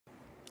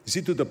You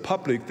see, to the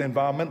public, the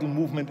environmental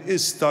movement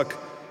is stuck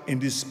in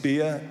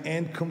despair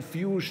and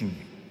confusion.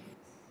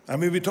 I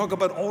mean, we talk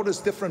about all these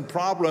different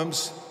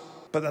problems,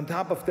 but on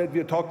top of that, we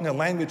are talking a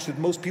language that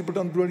most people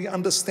don't really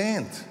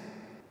understand.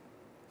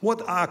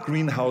 What are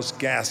greenhouse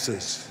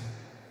gases?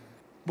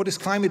 What is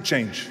climate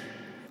change?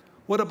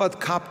 What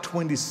about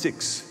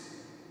COP26?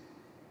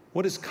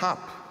 What is COP?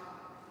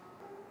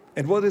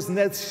 And what is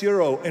net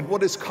zero? And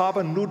what is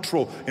carbon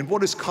neutral? And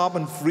what is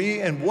carbon free?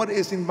 And what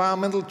is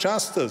environmental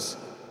justice?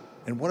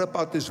 And what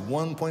about this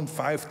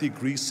 1.5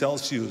 degrees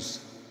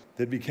Celsius,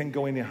 that we can't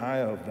go any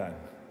higher of that?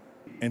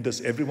 And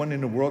does everyone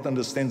in the world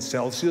understand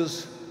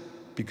Celsius?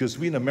 Because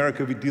we in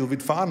America, we deal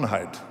with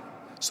Fahrenheit.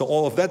 So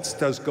all of that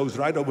stuff goes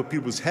right over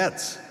people's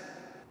heads.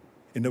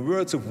 In the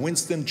words of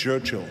Winston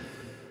Churchill,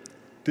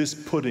 this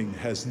pudding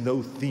has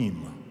no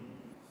theme.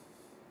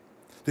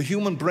 The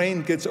human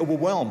brain gets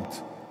overwhelmed.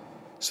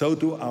 So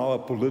do our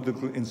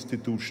political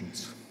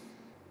institutions.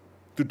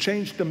 To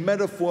change the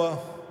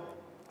metaphor,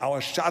 our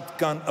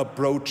shotgun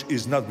approach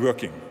is not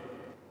working.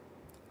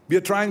 We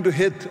are trying to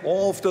hit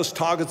all of those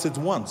targets at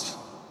once.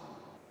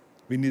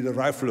 We need a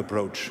rifle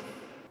approach.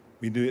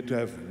 We need to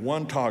have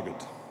one target.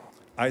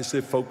 I say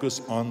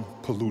focus on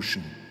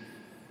pollution.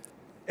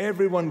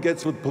 Everyone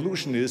gets what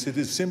pollution is. It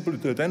is simple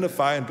to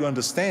identify and to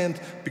understand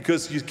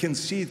because you can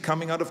see it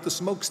coming out of the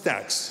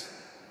smokestacks.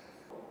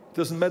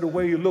 Doesn't matter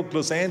where you look,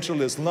 Los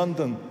Angeles,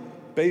 London,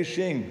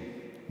 Beijing,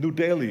 New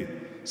Delhi,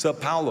 Sao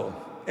Paulo,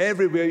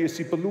 everywhere you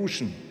see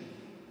pollution.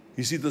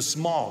 You see the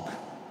smog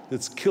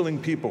that's killing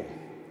people.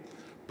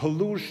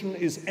 Pollution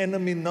is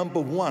enemy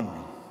number one.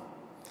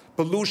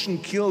 Pollution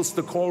kills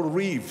the coral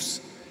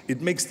reefs.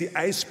 It makes the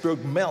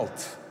iceberg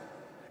melt.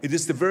 It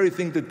is the very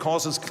thing that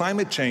causes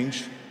climate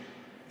change,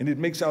 and it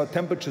makes our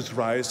temperatures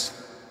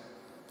rise.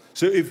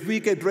 So if we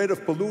get rid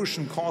of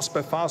pollution caused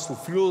by fossil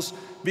fuels,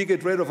 we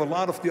get rid of a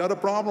lot of the other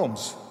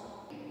problems.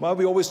 Why are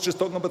we always just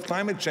talking about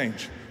climate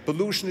change?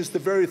 Pollution is the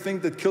very thing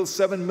that kills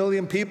 7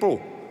 million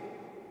people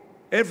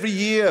every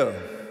year.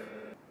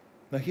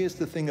 Now here's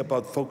the thing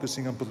about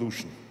focusing on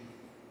pollution.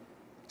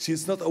 See,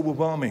 it's not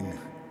overwhelming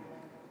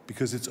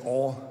because it's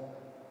all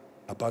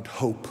about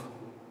hope.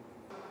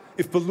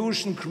 If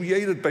pollution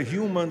created by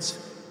humans,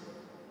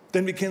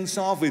 then we can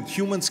solve it.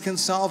 Humans can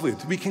solve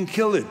it. We can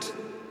kill it.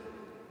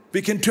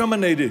 We can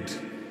terminate it.